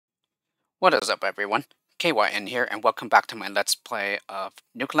What is up, everyone? KYN here, and welcome back to my Let's Play of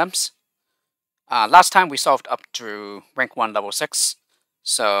Nuked Lems. Last time we solved up to rank 1 level 6,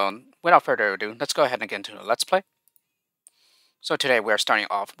 so without further ado, let's go ahead and get into the Let's Play. So today we are starting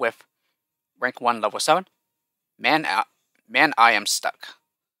off with rank 1 level 7, Man I Am Stuck.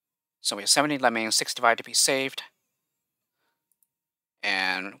 So we have 70 lemmings, 65 to be saved,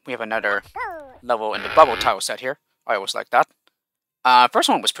 and we have another level in the bubble tile set here. I always like that. First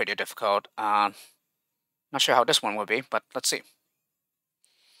one was pretty difficult. Not sure how this one will be, but let's see.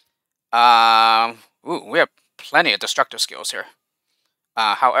 Ooh, we have plenty of destructive skills here.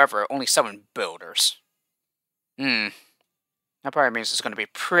 However, only 7 builders. That probably means it's going to be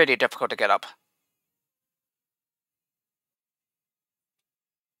pretty difficult to get up.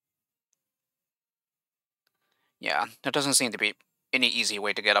 Yeah, there doesn't seem to be any easy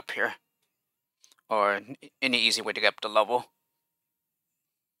way to get up here. Or any easy way to get up the level.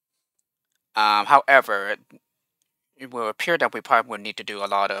 However, it will appear that we probably will need to do a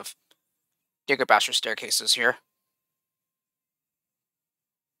lot of Digger Basher staircases here.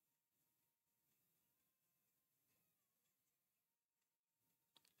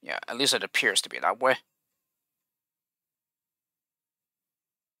 Yeah, at least it appears to be that way.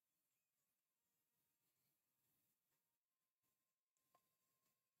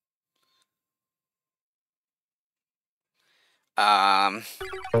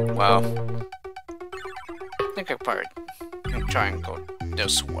 Well, I think I probably can try and go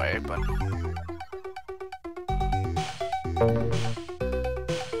this way, but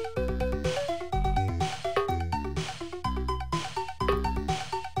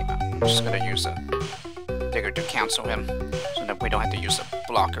yeah, I'm just gonna use a digger to cancel him, so that we don't have to use a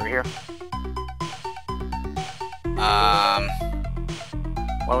blocker here.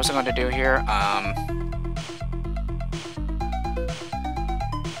 What was I going to do here?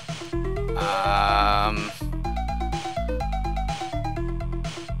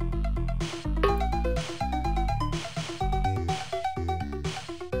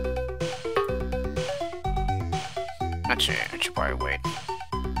 Actually, I should probably wait.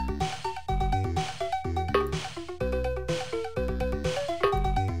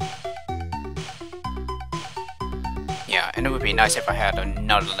 Yeah, and it would be nice if I had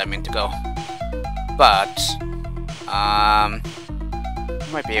another lemming to go. But,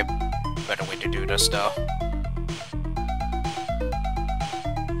 might be a better way to do this, though.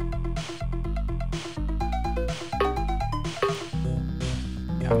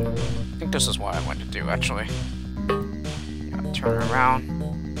 Yeah, I think this is what I want to do, actually. Yeah, turn around.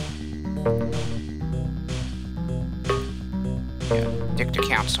 Yeah, dig to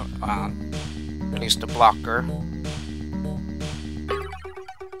cancel, release the blocker.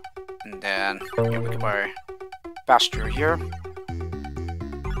 And then, yeah, we can probably pass through here.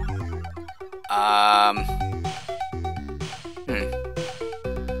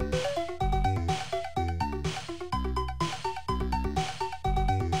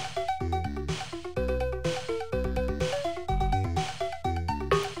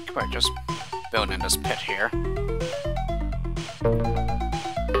 Probably just build in this pit here.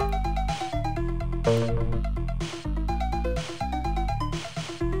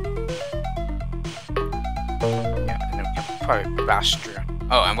 Yeah, and then we can probably bash through.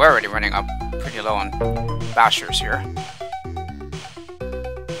 Oh, and we're already running up pretty low on bashers here.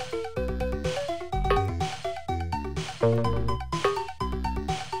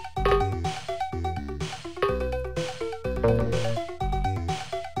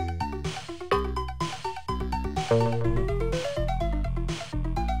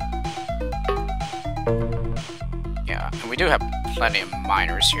 Yeah, and we do have plenty of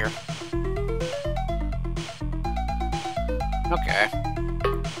miners here. Okay.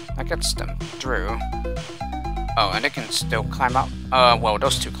 That gets them through. Oh, and it can still climb out. Well,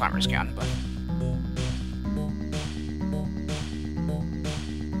 those 2 climbers can, but...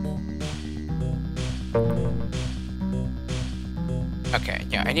 Okay,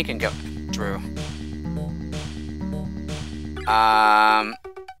 yeah, and you can get through.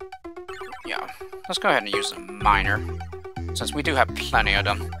 Yeah, let's go ahead and use a miner, since we do have plenty of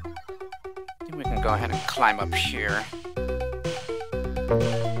them. I think we can go ahead and climb up here.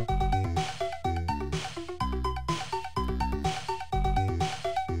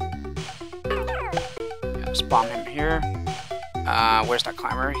 Yeah, let's bomb him here. Where's that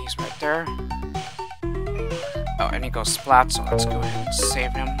climber? He's right there. Oh, and he goes splat, so let's go ahead and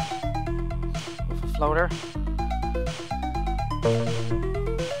save him with a floater.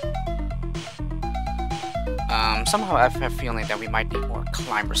 Somehow I have a feeling that we might need more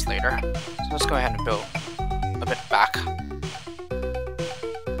climbers later. So let's go ahead and build a bit back.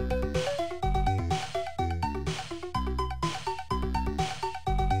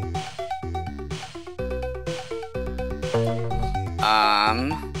 Could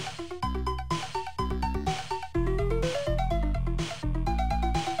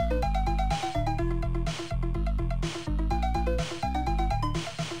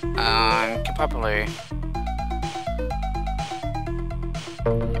probably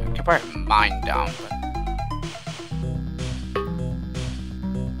mine down, but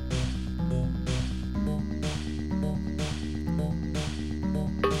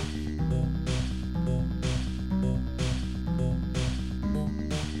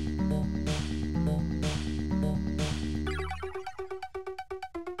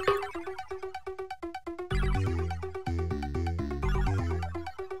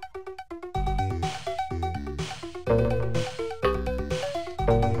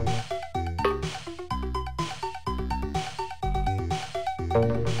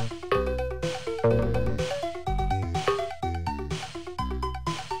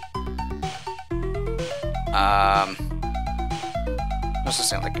let's just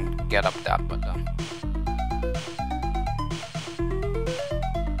see if I can get up that, but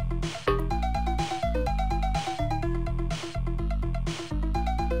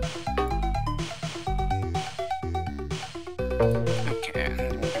okay,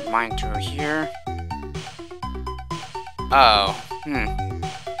 and we can mine through here. Oh,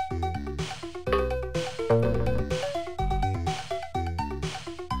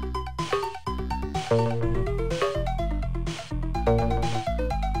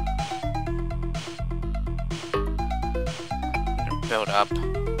 build up.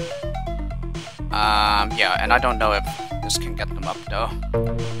 Yeah, and I don't know if this can get them up though.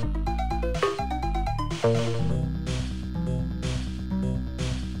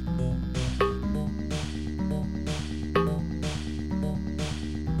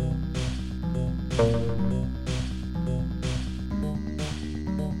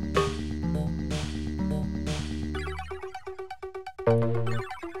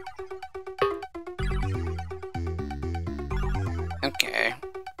 Okay,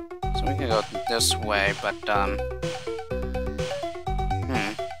 so we can go this way, but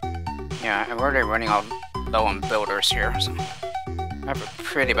yeah, I'm already running out low on builders here, so I have a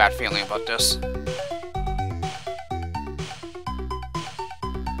pretty bad feeling about this.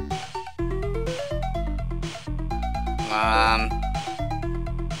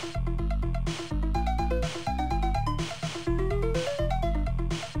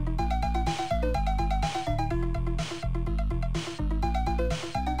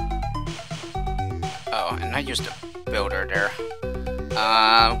 Oh, and I used a builder there.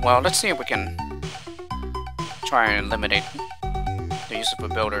 Well, let's see if we can try and eliminate the use of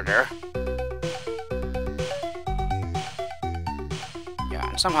a builder there. Yeah,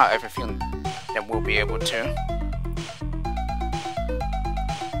 and somehow I have a feeling that we'll be able to.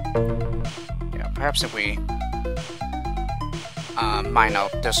 Yeah, perhaps if we mine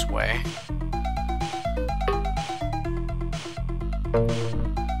out this way.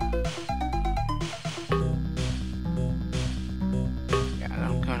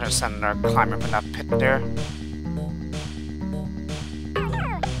 Send our climber from that pit there.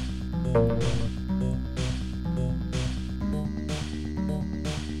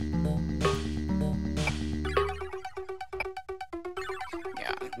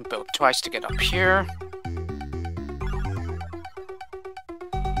 Yeah, build twice to get up here.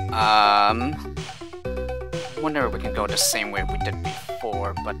 Wonder if we can go the same way we did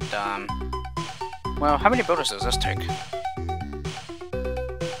before, but well, how many builders does this take?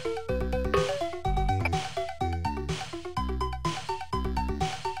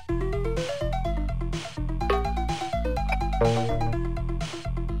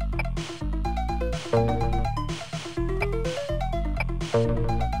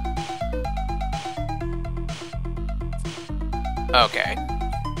 Okay,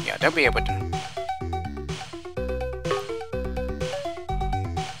 yeah, they'll be able to.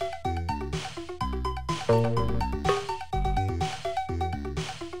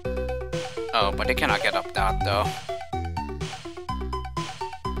 Oh, but they cannot get up that though.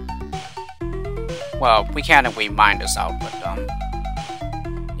 Well, we can if we mine this out, but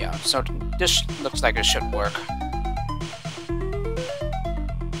yeah, so this looks like it should work.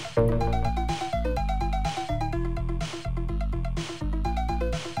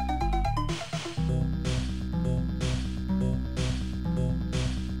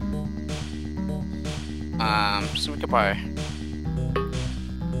 So we could probably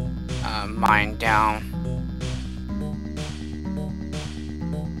mine down.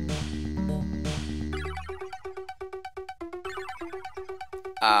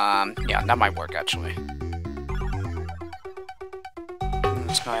 Yeah, that might work actually.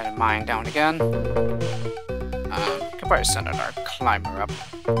 Let's go ahead and mine down again. Could probably send another climber up.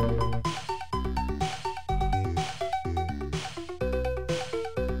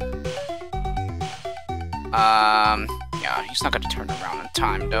 Yeah, he's not gonna turn around in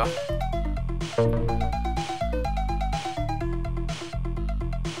time, though.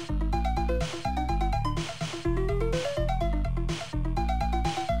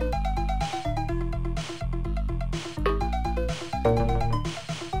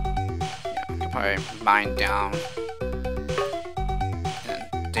 Yeah, I could probably mine down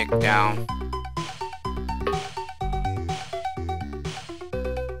and dig down.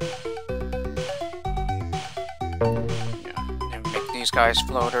 These guys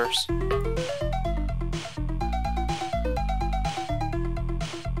floaters.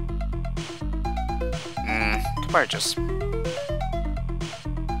 Could probably just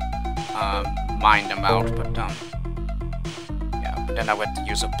mine them out, but yeah, but then I would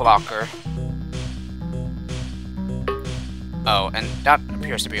use a blocker. Oh, and that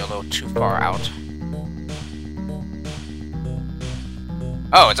appears to be a little too far out.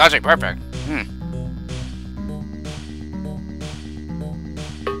 Oh, it's actually perfect.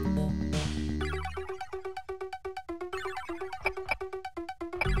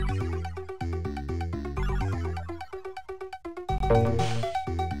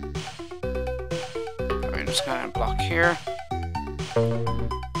 Alright, just gonna block here.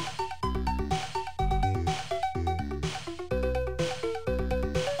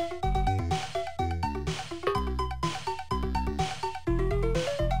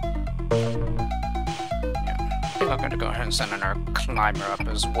 Yeah, I think I'm gonna go ahead and send another climber up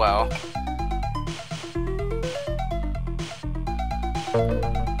as well.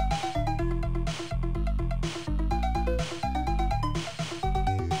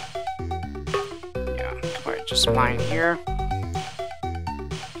 Just mine here.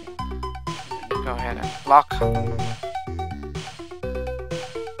 Go ahead and block.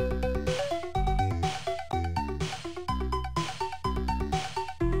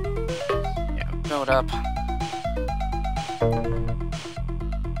 Yeah, build up.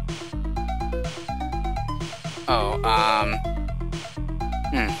 Oh,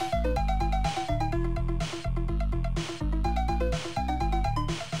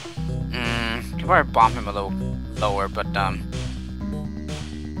 Could probably bomb him a little lower, but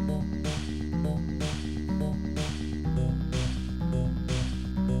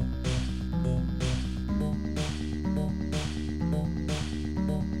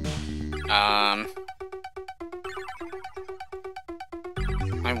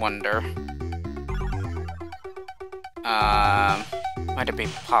I wonder, might it be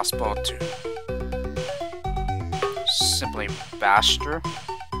possible to simply bash through?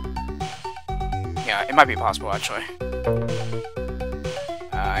 Yeah, it might be possible, actually.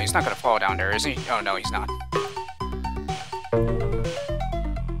 He's not gonna fall down there, is he? Oh, no, he's not.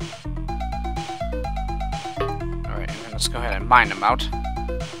 Alright, and then let's go ahead and mine him out.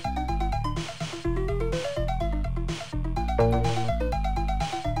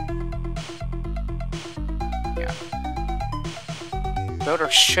 Yeah. Builder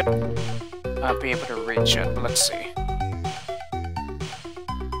should be able to reach it, but let's see.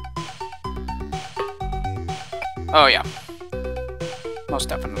 Oh, yeah. Most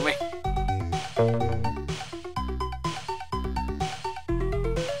definitely.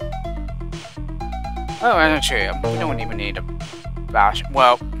 Oh, actually, we don't even need a bash.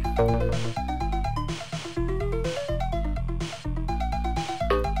 Well,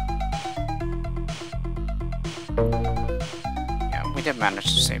 yeah, we did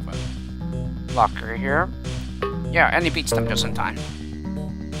manage to save a blocker here. Yeah, and he beats them just in time.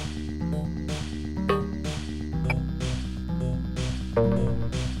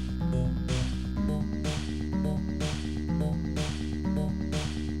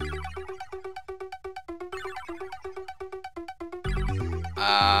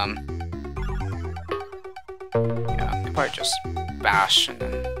 Yeah, I could probably just bash and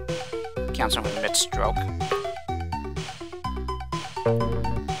then cancel with mid-stroke.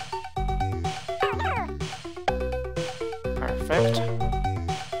 Perfect.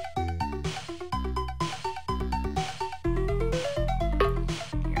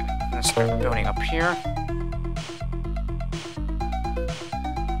 Yeah, let's start building up here.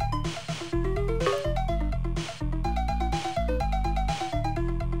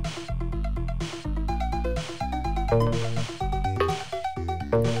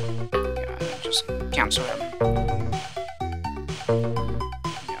 Yeah, just cancel him.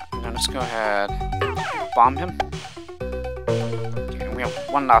 Yeah, and then let's go ahead and bomb him. Okay, and we have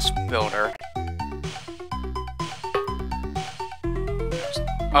one last builder.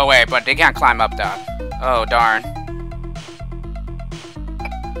 Oh wait, but they can't climb up that. Oh darn.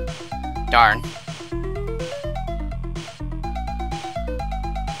 Darn.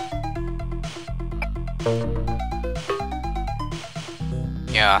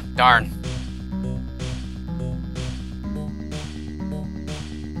 Yeah, darn.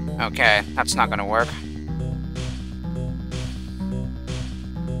 Okay, that's not gonna work.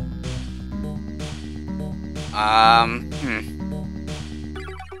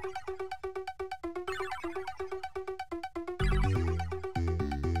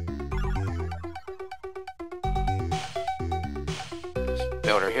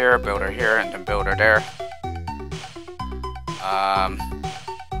 Builder here, and then builder there.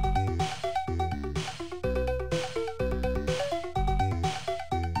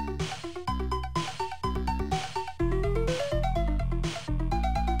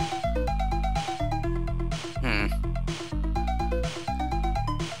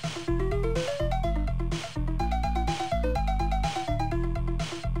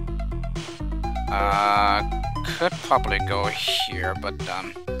 Could probably go here, but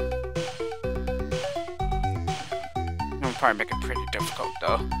it'll probably make it pretty difficult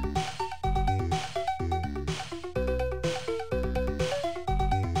though.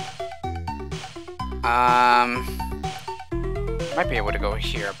 Might be able to go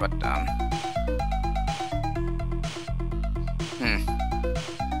here, but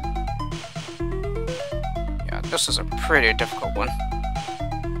yeah, this is a pretty difficult one.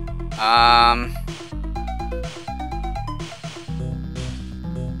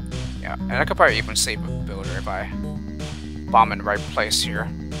 Yeah, and I could probably even save a builder if I bomb in the right place here.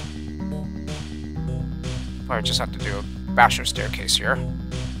 Probably just have to do a basher staircase here.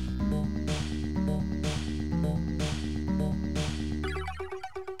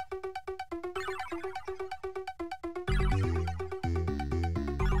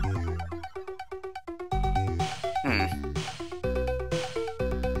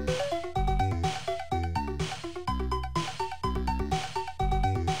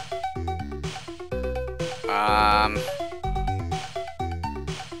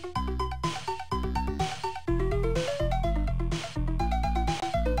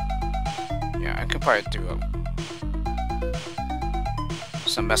 Yeah, I could probably do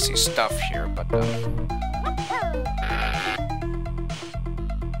some messy stuff here, but yeah,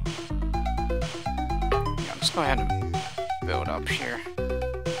 let's go ahead and build up here.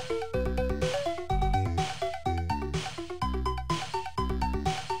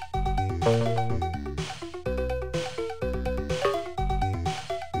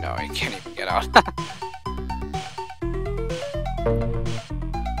 No, he can't even get out.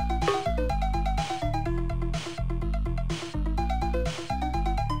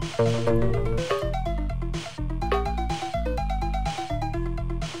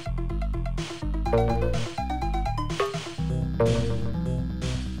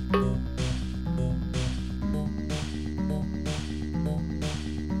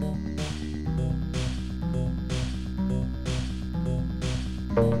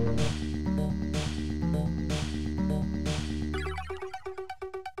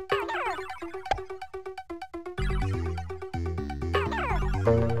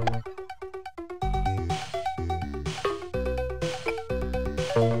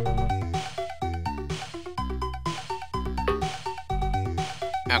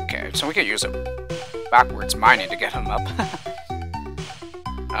 Okay, so we could use a backwards mining to get him up.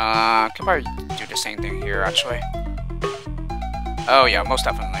 Could probably do the same thing here, actually. Oh yeah, most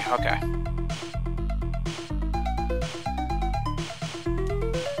definitely. Okay.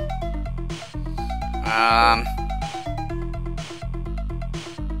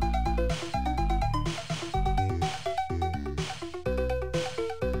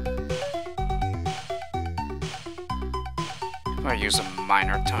 I'll use a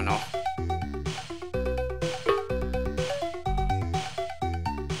minor tunnel.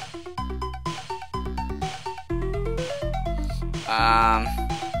 Yeah,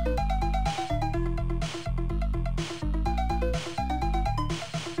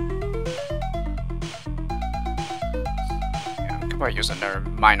 I could probably use another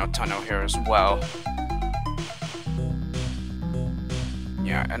minor tunnel here as well.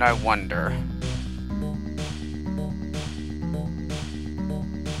 Yeah, and I wonder.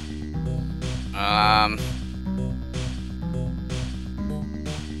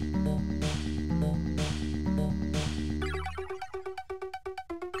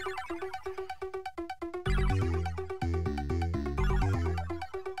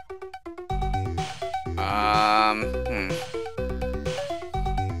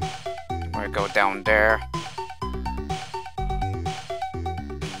 I go down there.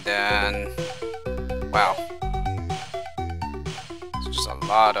 And then, wow. It's just a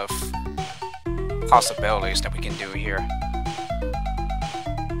lot of possibilities that we can do here.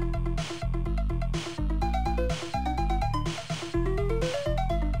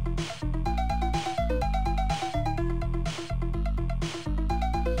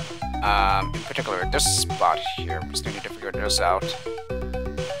 In particular, this spot here, we still need to figure this out.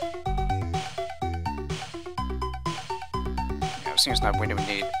 Yeah, it seems like we would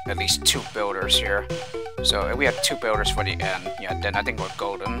need at least 2 builders here. So if we have 2 builders for the end, yeah, then I think we're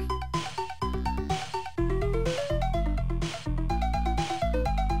golden.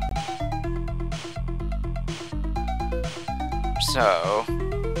 So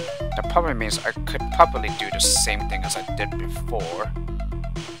that probably means I could probably do the same thing as I did before.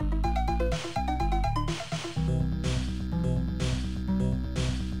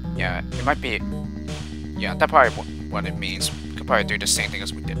 Yeah, it might be... Yeah, that's probably what it means. We could probably do the same thing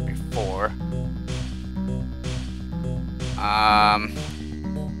as we did before.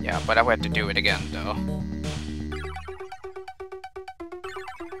 Yeah, but I would have to do it again, though.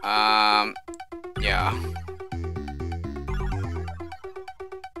 Yeah.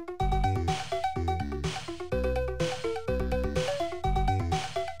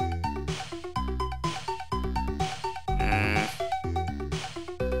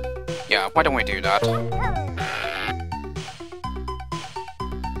 Yeah, why don't we do that?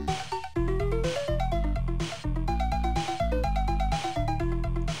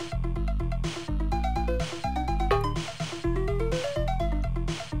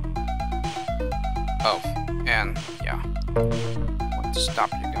 Oh, and yeah. I want to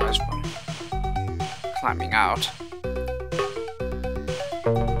stop you guys from climbing out.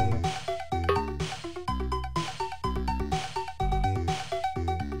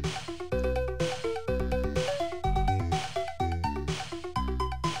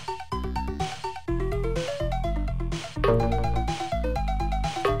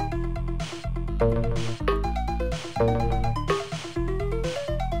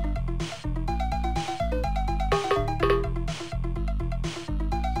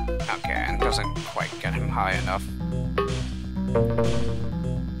 Okay, and doesn't quite get him high enough.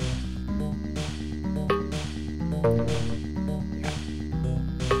 Yeah.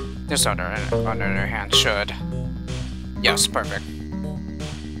 This on the other hand should. Yes, perfect.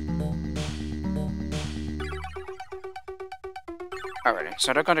 Alrighty,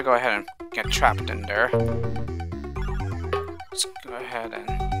 so they're going to go ahead and get trapped in there. Let's go ahead and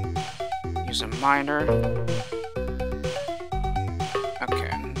use a miner. Okay,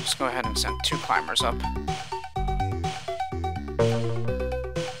 let's go ahead and send 2 climbers up.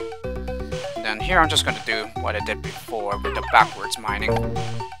 And then here I'm just going to do what I did before with the backwards mining.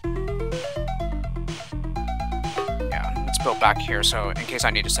 Yeah, let's build back here so in case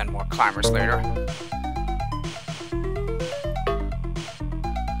I need to send more climbers later.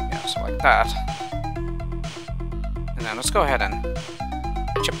 Like that. And then let's go ahead and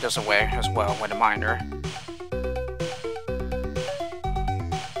chip this away as well with a miner.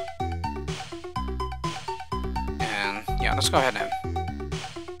 And yeah, let's go ahead and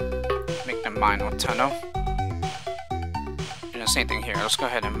make them mine a tunnel. And the same thing here, let's go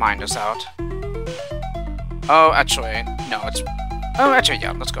ahead and mine this out. Oh, actually, no, it's... Oh, actually,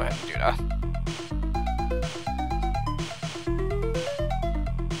 yeah, let's go ahead and do that.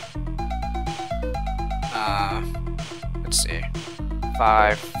 Let's see.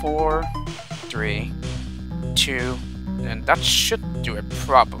 5, 4, 3, 2, and that should do it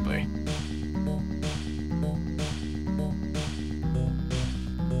probably.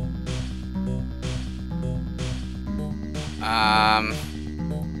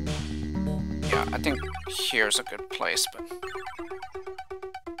 Yeah, I think here's a good place, but...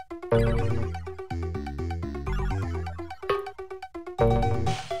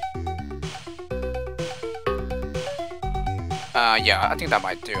 yeah, I think that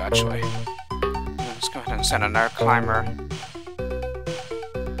might do, actually. Let's go ahead and send another climber.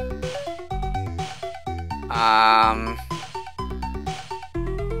 Yeah,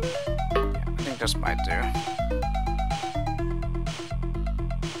 I think this might do.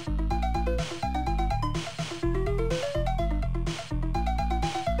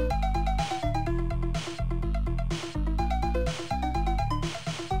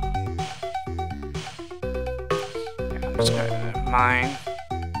 Yeah, let's go ahead and mine.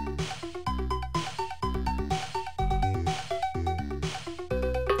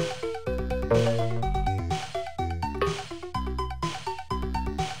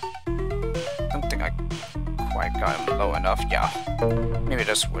 Don't think I quite got him low enough. Yeah, maybe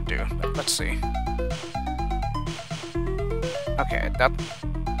this would do, but let's see. Okay, that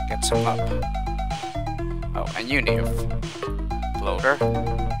gets him up. Oh, and you need a floater.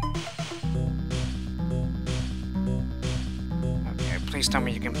 please tell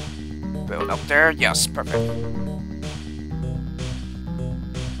me you can build up there. Yes, perfect.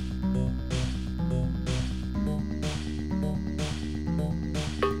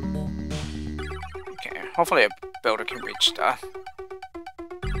 Okay, hopefully a builder can reach that.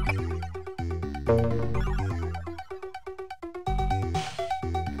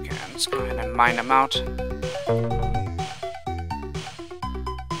 Okay, let's go ahead and mine them out.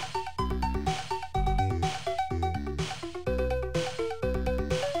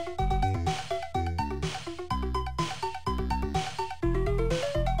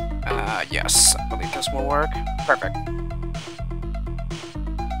 Yes, I believe this will work. Perfect.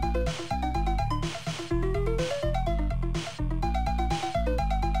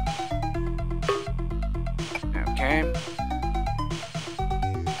 Okay.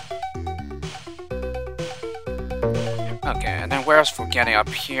 Okay, and then where's for getting up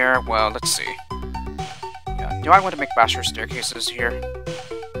here? Well, let's see. Yeah, do I want to make faster staircases here?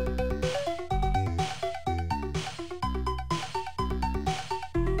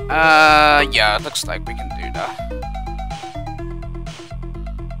 Yeah, it looks like we can do that.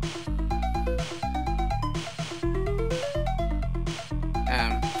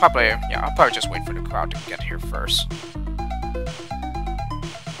 Probably, yeah, I'll probably just wait for the crowd to get here first.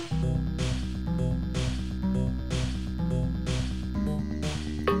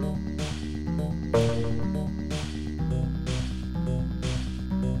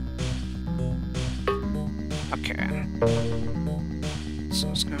 Okay. So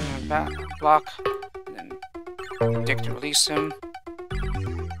it's gonna back block, and then dig to release him.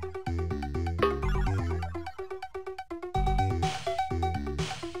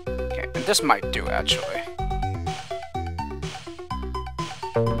 Okay, and this might do actually.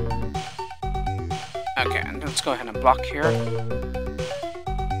 Okay, and let's go ahead and block here.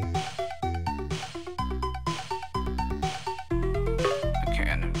 Okay,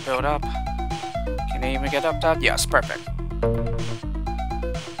 and then build up. Can I even get up that? Yes, perfect.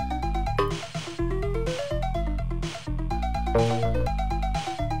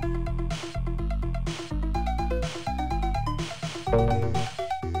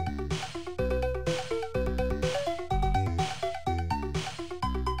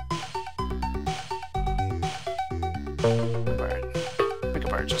 We could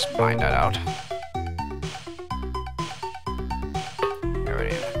probably just mine that out.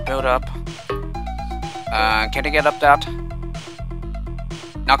 Alright, build up. Can I get up that?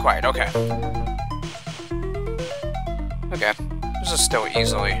 Not quite, okay. Okay, this is still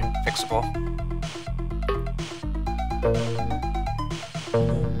easily fixable.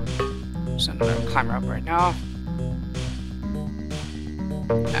 So I'm gonna climb up right now.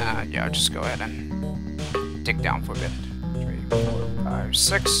 Yeah, I'll just go ahead and dig down for a bit. 3, 4, 5,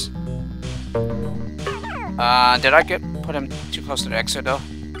 6. Did I put him too close to the exit though?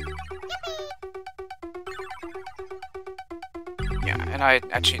 Yeah, and I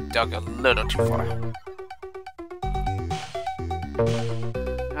actually dug a little too far.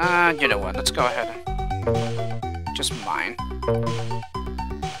 You know what, let's go ahead and just mine.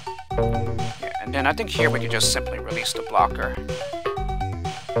 Yeah, and then I think here we can just simply release the blocker.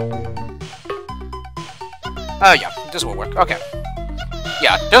 Oh yeah, this will work, okay.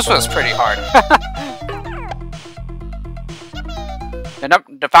 Yeah, this was pretty hard.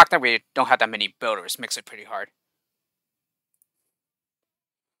 The fact that we don't have that many builders makes it pretty hard.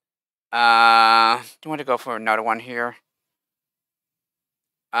 Do you want to go for another one here?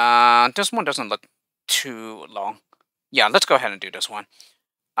 This one doesn't look too long. Yeah, let's go ahead and do this one.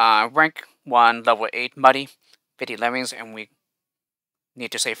 Rank 1, level 8, muddy, 50 lemmings, and we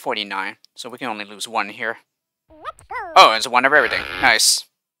need to say 49, so we can only lose 1 here. Oh, it's 1 of everything. Nice.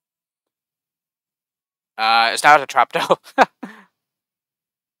 Is that a trap though?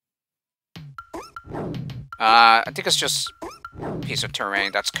 I think it's just a piece of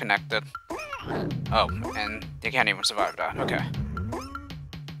terrain that's connected. Oh, and they can't even survive that. Okay.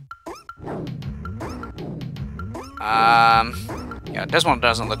 Yeah, this one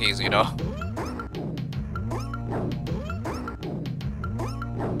doesn't look easy though.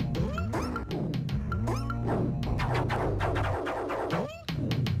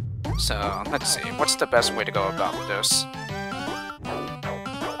 So, let's see, what's the best way to go about this?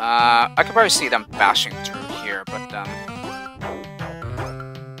 I could probably see them bashing through here, but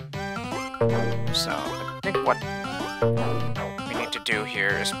so, I think what we need to do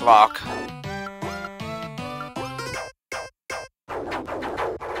here is block.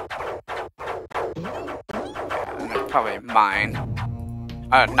 And then probably mine.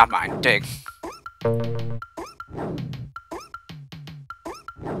 Not mine, dig.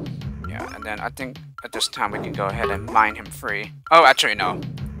 Yeah, and then I think a this time we can go ahead and mine him free. Oh, actually, no.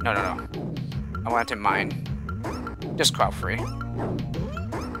 No. I wanted to mine this crowd free.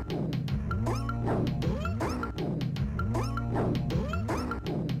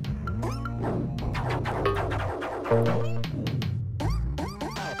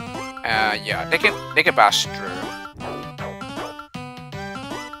 Yeah, they can bash through.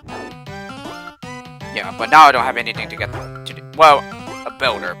 Yeah, but now I don't have anything to get to do. Well, a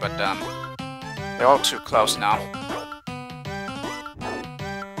builder, but they're all too close now.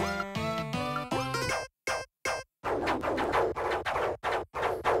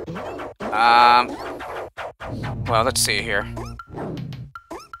 Well, let's see here.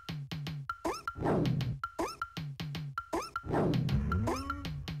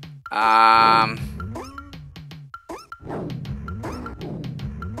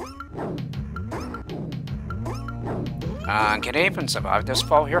 Can they even survive this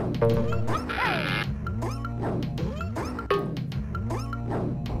fall here?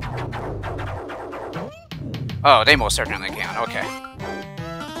 Oh, they most certainly can. Okay.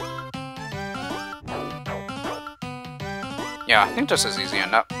 Yeah, I think this is easy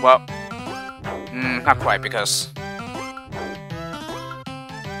enough. Well, not quite, because...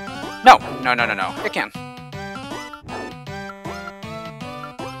 No. They can.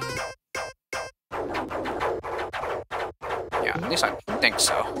 Yeah, at least I think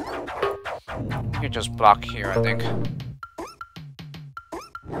so. You just block here, I think.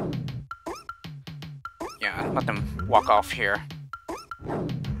 Yeah, let them walk off here.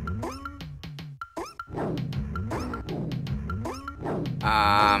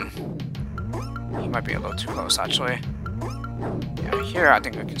 He might be a little too close, actually. Yeah, here I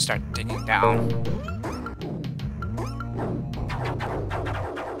think we can start digging down.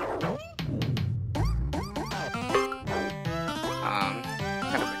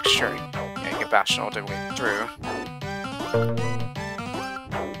 Gotta make sure. Yeah, you get bashed all the way through.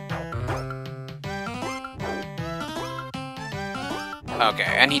 Okay,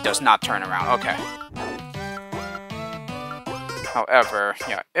 and he does not turn around. Okay. However,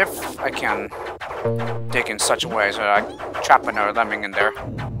 yeah, if I can dig in such a way so that I trap another lemming in there.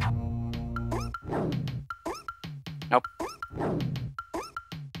 Nope.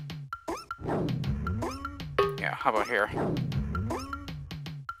 Yeah, how about here?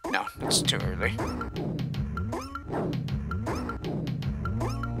 No, it's too early.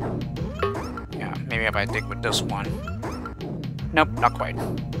 Yeah, maybe if I dig with this one. Nope, not quite.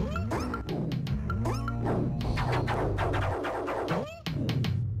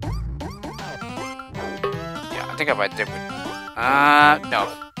 Yeah, I think if I dig with... no.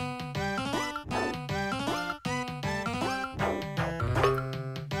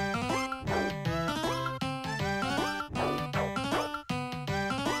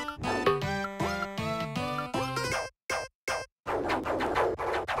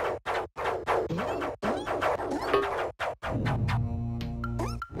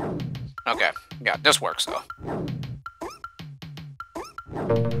 Okay, yeah, this works though.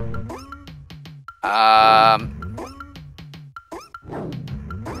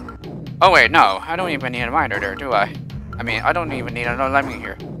 Oh wait, no, I don't even need a miner there, do I? I mean, I don't even need another lemming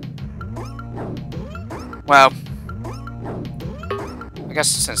here. Well, I guess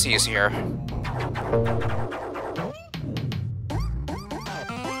since he's here.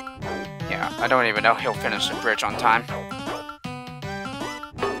 Yeah, I don't even know if he'll finish the bridge on time.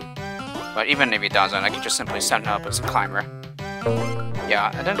 But even if he doesn't, I can just simply set him up as a climber.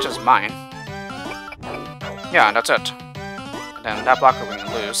 Yeah, and then just mine. Yeah, and that's it. And then that blocker we're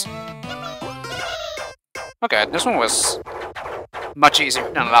gonna lose. Okay, this one was much easier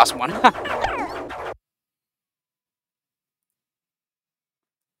than the last one.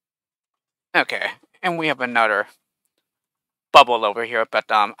 Okay, and we have another bubble over here, but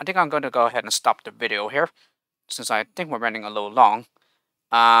I think I'm going to go ahead and stop the video here, since I think we're running a little long.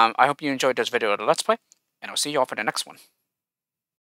 I hope you enjoyed this video of the Let's Play, and I'll see you all for the next one.